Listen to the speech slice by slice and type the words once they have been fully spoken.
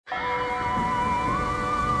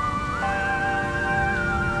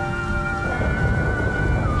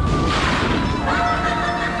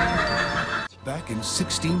Back in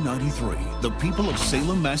 1693, the people of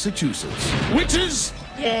Salem, Massachusetts, Witches!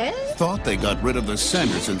 Yes? thought they got rid of the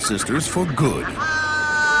Sanderson sisters for good.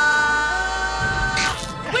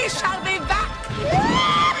 We shall be back!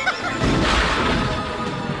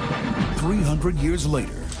 300 years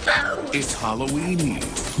later, it's Halloween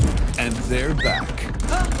Eve, and they're back.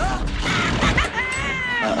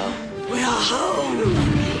 We're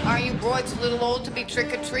home! Are you boys a little old to be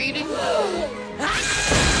trick-or-treating? We're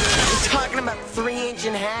talking about 3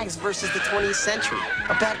 ancient hags versus the 20th century.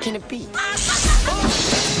 How bad can it be?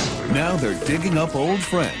 Now they're digging up old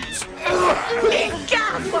friends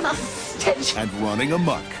God, what a stench! and running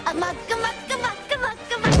amok, Amok.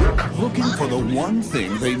 looking for the one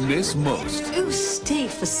thing they miss most. Who stay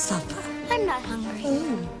for supper? I'm not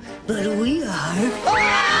hungry. But we are.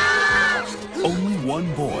 Only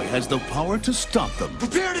one boy has the power to stop them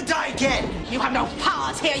Prepare to die again! You have no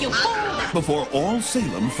powers here, you fool! before all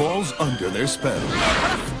Salem falls under their spell.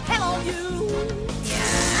 Hell on you!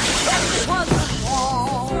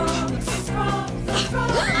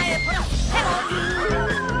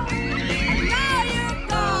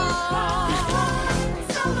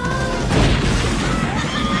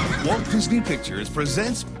 Walt Disney Pictures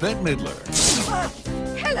presents Bette Midler,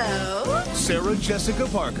 Hello. Sarah Jessica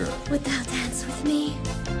Parker, Would thou dance with me?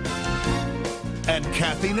 and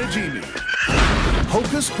Kathy Najimy.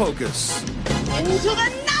 Hocus Pocus. Into the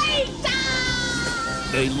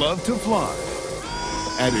night! They love to fly,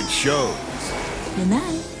 and it shows. Good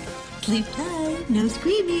night. Sleep tight. No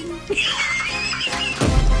screaming.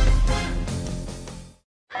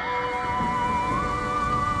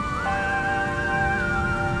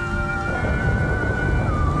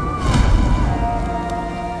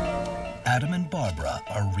 Adam and Barbara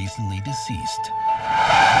are recently deceased.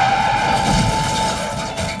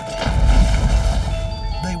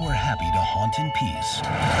 They were happy to haunt in peace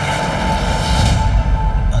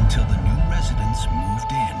until the new residents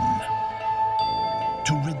moved in.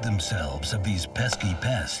 To rid themselves of these pesky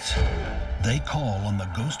pests, they call on the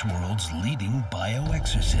ghost world's leading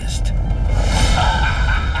bioexorcist.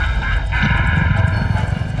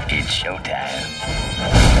 It's showtime.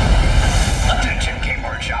 Attention,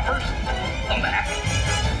 Kmart shoppers. I'm back.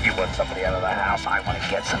 You want somebody out of the house? I want to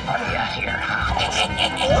get somebody out here.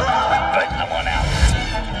 But I want out.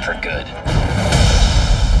 For good.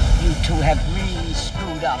 You two have really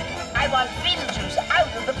screwed up. I want Beetlejuice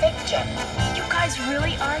out of the picture. You guys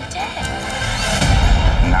really are dead.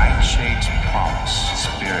 Nightshades promise.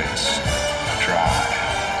 Spirits try.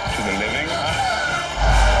 To the living,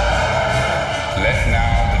 let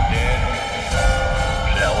now the dead,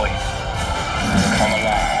 shall we, come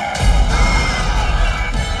alive.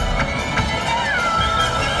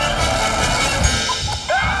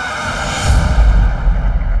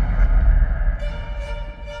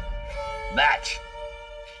 That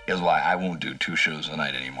is why I won't do 2 shows a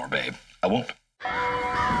night anymore, babe. I won't.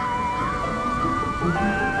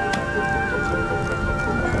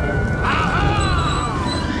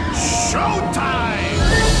 Showtime!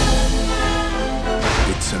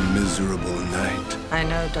 It's a miserable night. I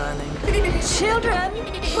know, darling. Children,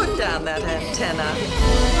 put down that antenna.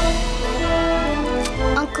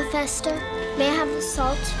 Uncle Fester, may I have the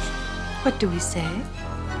salt? What do we say?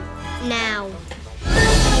 Now.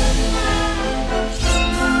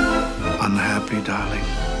 Unhappy, darling.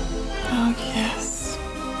 Oh, yes.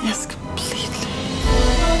 Yes, completely.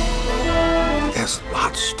 There's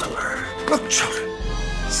lots to learn. Look, children.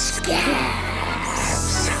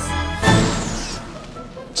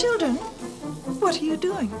 Children, what are you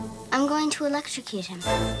doing? I'm going to electrocute him.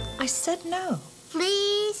 I said no.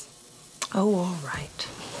 Please? Oh, all right.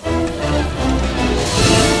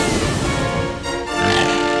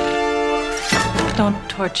 Don't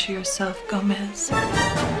torture yourself, Gomez.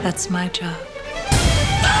 That's my job.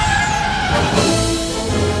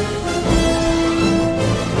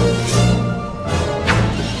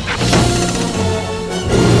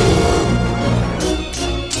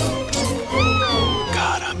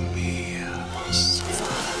 Cara mia,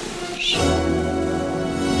 sauvage.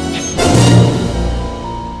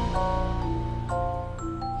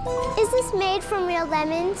 Is this made from real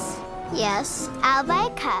lemons? Yes. I'll buy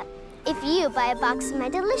a cup if you buy a box of my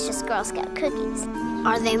delicious Girl Scout cookies.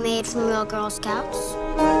 Are they made from real Girl Scouts?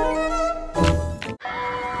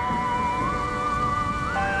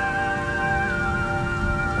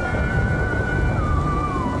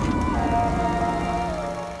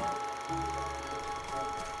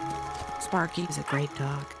 Sparky is a great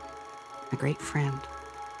dog, a great friend.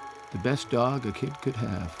 The best dog a kid could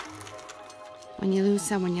have. When you lose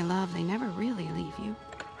someone you love, they never really leave you.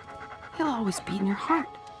 He'll always be in your heart.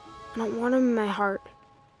 I don't want him in my heart.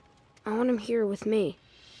 I want him here with me.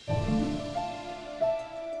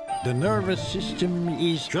 The nervous system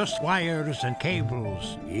is just wires and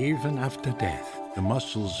cables. Even after death, the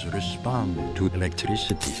muscles respond to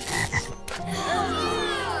electricity.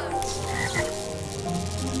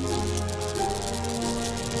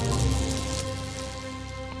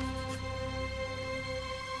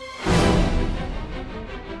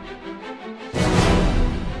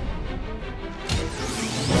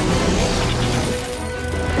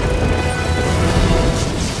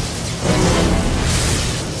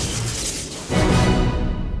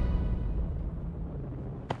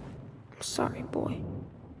 Sorry, boy.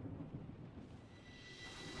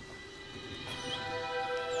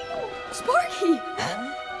 Sparky!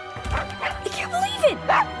 I can't believe it!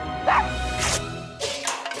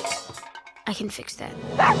 I can fix that.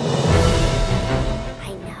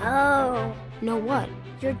 I know. Know what?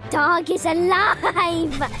 Your dog is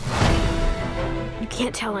alive! You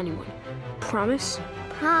can't tell anyone. Promise?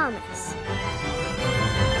 Promise.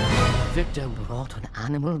 Victor brought an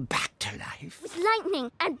animal back to life. With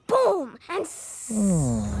lightning and boom and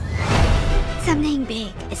something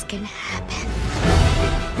big is gonna happen.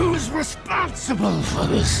 Who's responsible for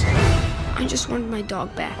this? I just wanted my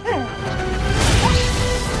dog back.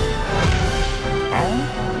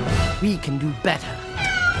 We can do better.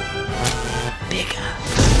 Bigger.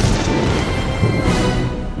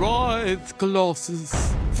 Rise,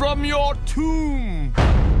 Colossus, from your tomb!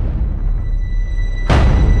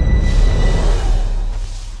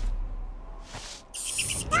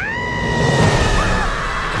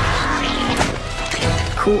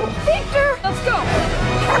 Cool. Victor! Let's go!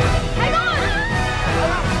 Hang on!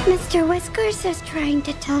 Mr. Whiskers is trying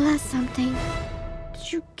to tell us something.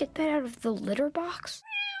 Did you get that out of the litter box?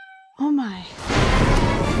 Oh my.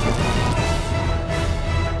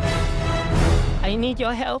 I need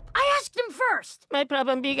your help. I asked him first! My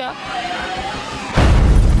problem bigger.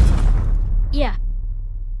 Yeah.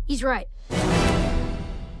 He's right.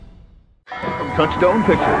 From Touchstone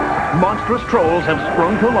Pictures, monstrous trolls have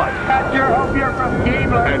sprung to life. I sure hope you're from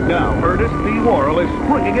Gaebler. And now Ernest P. Worrell is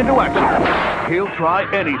springing into action. He'll try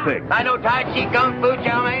anything. I know Tai Chi Kung Fu,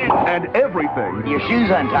 chow mein. And everything. Your shoes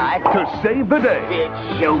untied. To save the day. It's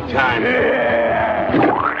showtime.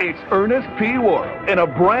 It's Ernest P. Worrell in a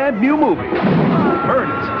brand new movie.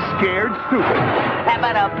 Ernest Scared Stupid. How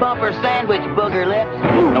about a bumper sandwich, booger lips?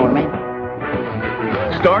 Know what I mean?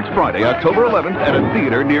 Starts Friday, October 11th at a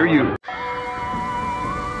theater near you.